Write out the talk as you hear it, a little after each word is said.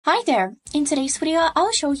Hi there! In today's video,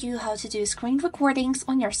 I'll show you how to do screen recordings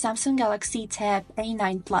on your Samsung Galaxy Tab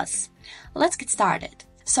A9 Plus. Let's get started.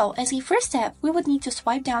 So as a first step, we would need to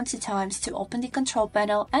swipe down 2 times to open the control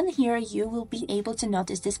panel, and here you will be able to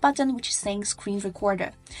notice this button which is saying screen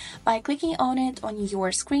recorder. By clicking on it on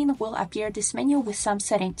your screen will appear this menu with some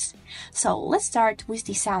settings. So let's start with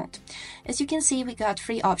the sound. As you can see, we got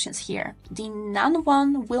 3 options here. The none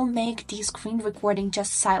one will make the screen recording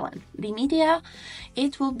just silent. The media,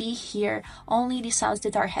 it will be here only the sounds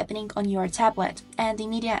that are happening on your tablet. And the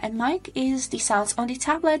media and mic is the sounds on the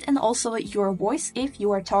tablet and also your voice if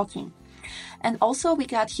you are talking. And also we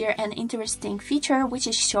got here an interesting feature which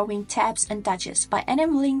is showing tabs and touches. By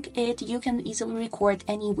enabling it, you can easily record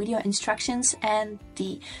any video instructions and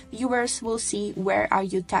the viewers will see where are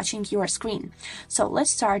you touching your screen. So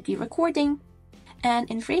let's start the recording.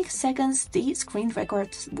 And in 3 seconds the screen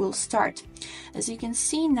record will start. As you can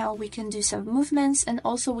see, now we can do some movements, and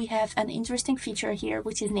also we have an interesting feature here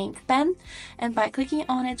which is named pen, and by clicking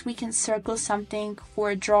on it we can circle something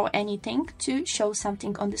or draw anything to show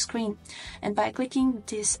something on the screen, and by clicking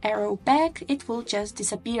this arrow back it will just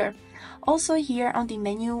disappear. Also here on the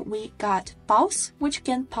menu we got pause, which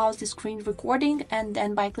can pause the screen recording, and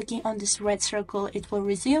then by clicking on this red circle it will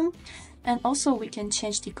resume. And also we can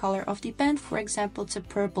change the color of the pen, for example to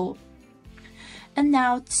purple. And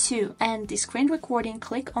now to end the screen recording,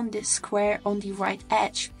 click on this square on the right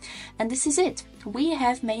edge. And this is it. We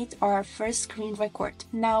have made our first screen record.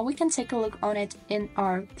 Now we can take a look on it in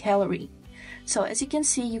our gallery. So as you can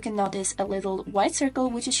see, you can notice a little white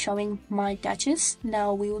circle which is showing my touches.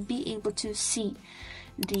 Now we will be able to see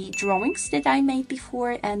the drawings that I made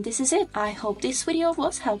before, and this is it. I hope this video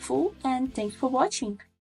was helpful and thanks for watching.